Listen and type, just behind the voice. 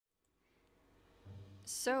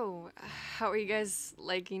So, how are you guys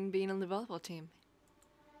liking being on the volleyball team?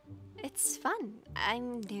 It's fun.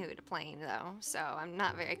 I'm new to playing though, so I'm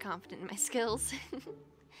not very confident in my skills.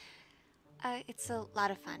 It's a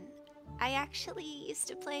lot of fun. I actually used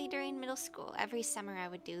to play during middle school. Every summer I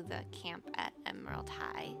would do the camp at Emerald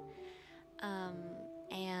High. Um,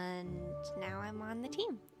 and now I'm on the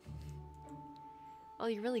team. Oh,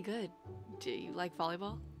 you're really good. Do you like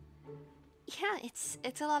volleyball? Yeah, it's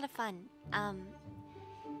a lot of fun.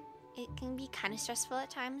 It can be kind of stressful at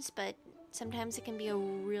times, but sometimes it can be a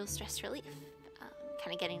real stress relief.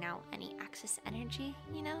 Kind of getting out any excess energy,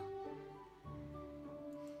 you know?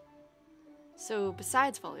 So,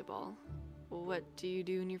 besides volleyball, what do you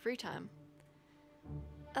do in your free time?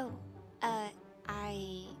 Oh,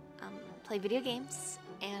 I play video games,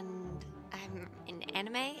 and I'm in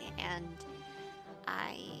anime, and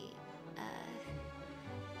I,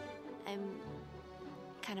 I'm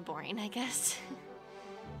kind of boring, I guess.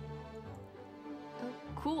 Oh,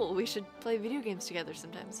 cool. We should play video games together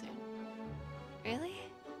sometime soon. Really?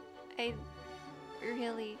 I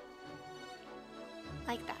really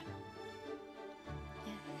like that.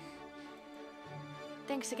 Yeah.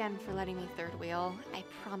 Thanks again for letting me third wheel. I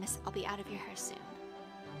promise I'll be out of your hair soon.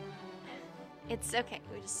 It's okay,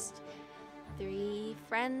 we're just three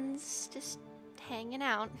friends just hanging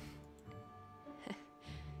out.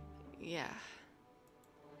 Yeah.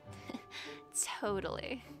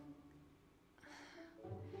 Totally.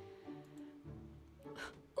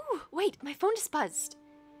 Ooh, wait, my phone just buzzed.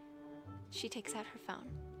 She takes out her phone.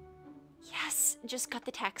 Yes, just got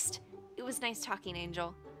the text. It was nice talking,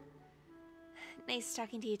 Angel. Nice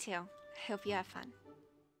talking to you too. I hope you have fun.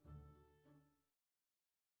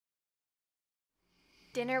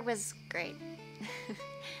 Dinner was great.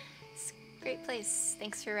 It's a great place.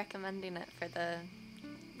 Thanks for recommending it for the...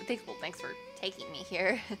 Well, thanks for taking me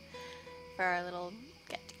here for our little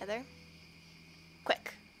get-together.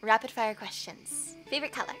 Quick, rapid-fire questions.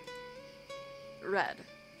 Favorite color? Red.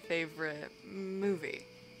 Favorite movie?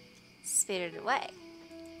 Spirited Away.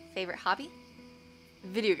 Favorite hobby?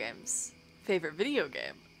 Video games. Favorite video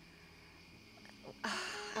game? I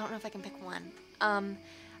don't know if I can pick one.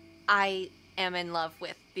 I am in love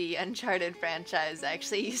with the Uncharted franchise. I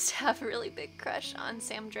actually used to have a really big crush on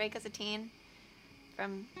Sam Drake as a teen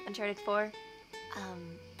from Uncharted 4.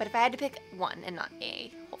 But if I had to pick one and not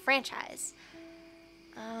a whole franchise,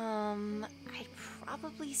 I'd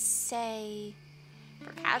probably say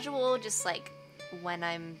for casual, just like when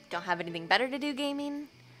I don't have anything better to do gaming.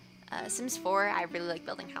 Sims 4, I really like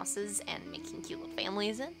building houses and making cute little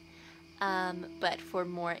families in. But for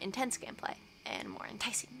more intense gameplay and more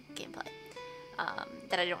enticing gameplay,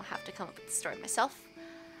 that I don't have to come up with the story myself,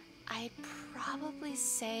 I'd probably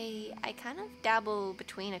say I kind of dabble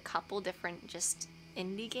between a couple different just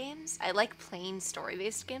indie games. I like playing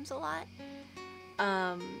story-based games a lot.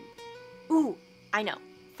 Ooh, I know.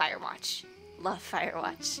 Firewatch. Love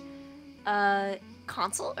Firewatch.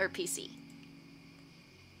 Console or PC?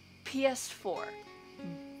 PS4.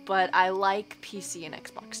 But I like PC and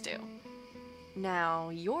Xbox too. Now,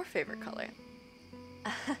 your favorite color?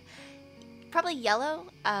 Probably yellow.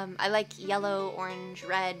 I like yellow, orange,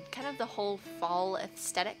 red, kind of the whole fall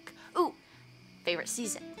aesthetic. Ooh, favorite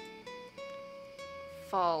season?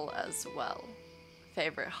 Fall as well.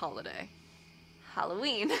 Favorite holiday?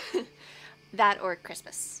 Halloween. That or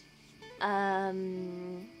Christmas.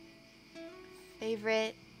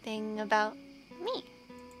 Favorite thing about me?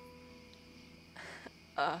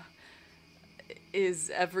 Is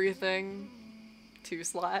everything too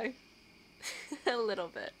sly? A little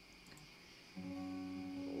bit.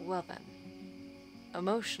 Well then,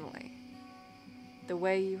 emotionally, the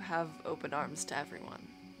way you have open arms to everyone,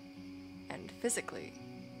 and physically,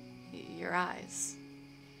 your eyes.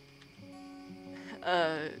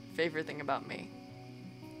 Favorite thing about me?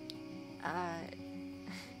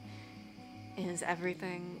 Is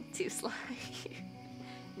everything too sly?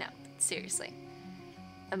 No, seriously.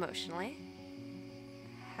 Emotionally,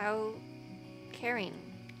 how caring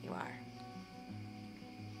you are.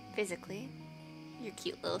 Physically, your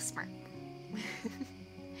cute little smirk.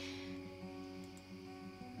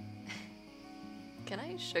 Can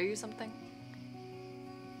I show you something?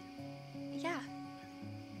 Yeah.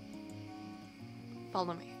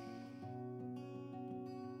 Follow me.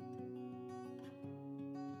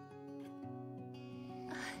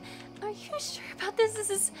 Are you sure about this? This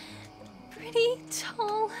is pretty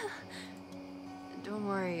tall. Don't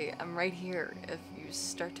worry, I'm right here. If you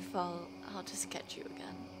start to fall, I'll just catch you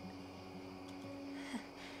again.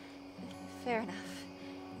 Fair enough.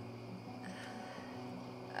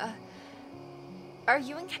 Are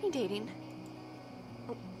you and Kenny dating?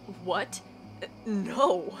 What?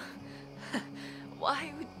 No.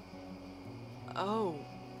 Why would... Oh.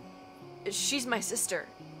 She's my sister.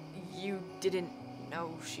 You didn't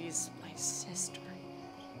know she's my sister.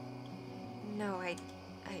 No, I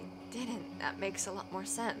didn't. That makes a lot more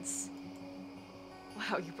sense.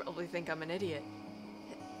 Wow, you probably think I'm an idiot.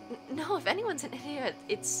 No, if anyone's an idiot,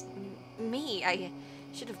 it's me. I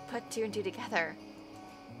should have put two and two together.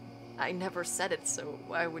 I never said it, so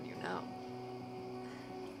why would you know?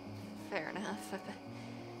 Fair enough,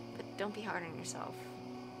 but don't be hard on yourself.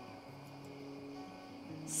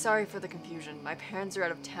 Sorry for the confusion. My parents are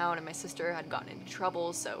out of town and my sister had gotten into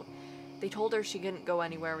trouble, so they told her she couldn't go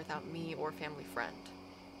anywhere without me or family friend.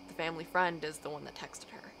 The family friend is the one that texted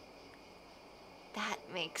her. That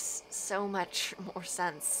makes so much more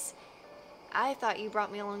sense. I thought you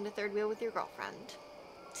brought me along to third wheel with your girlfriend.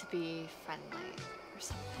 To be friendly or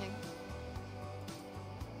something.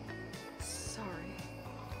 Sorry.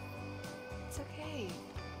 It's okay.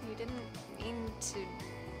 You didn't mean to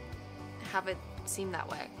have it seem that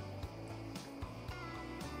way.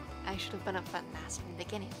 I should have been upfront and asked from the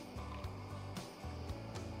beginning.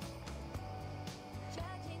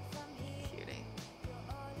 Cutie.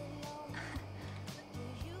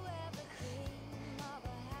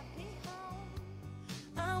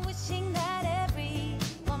 I'm wishing that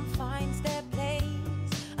everyone finds their place.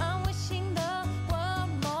 I'm wishing the world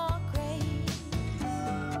more grace.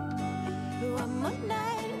 One more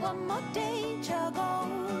night, one more day to go.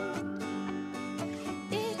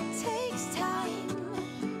 It takes time.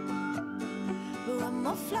 One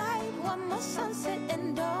more flight, one more sunset.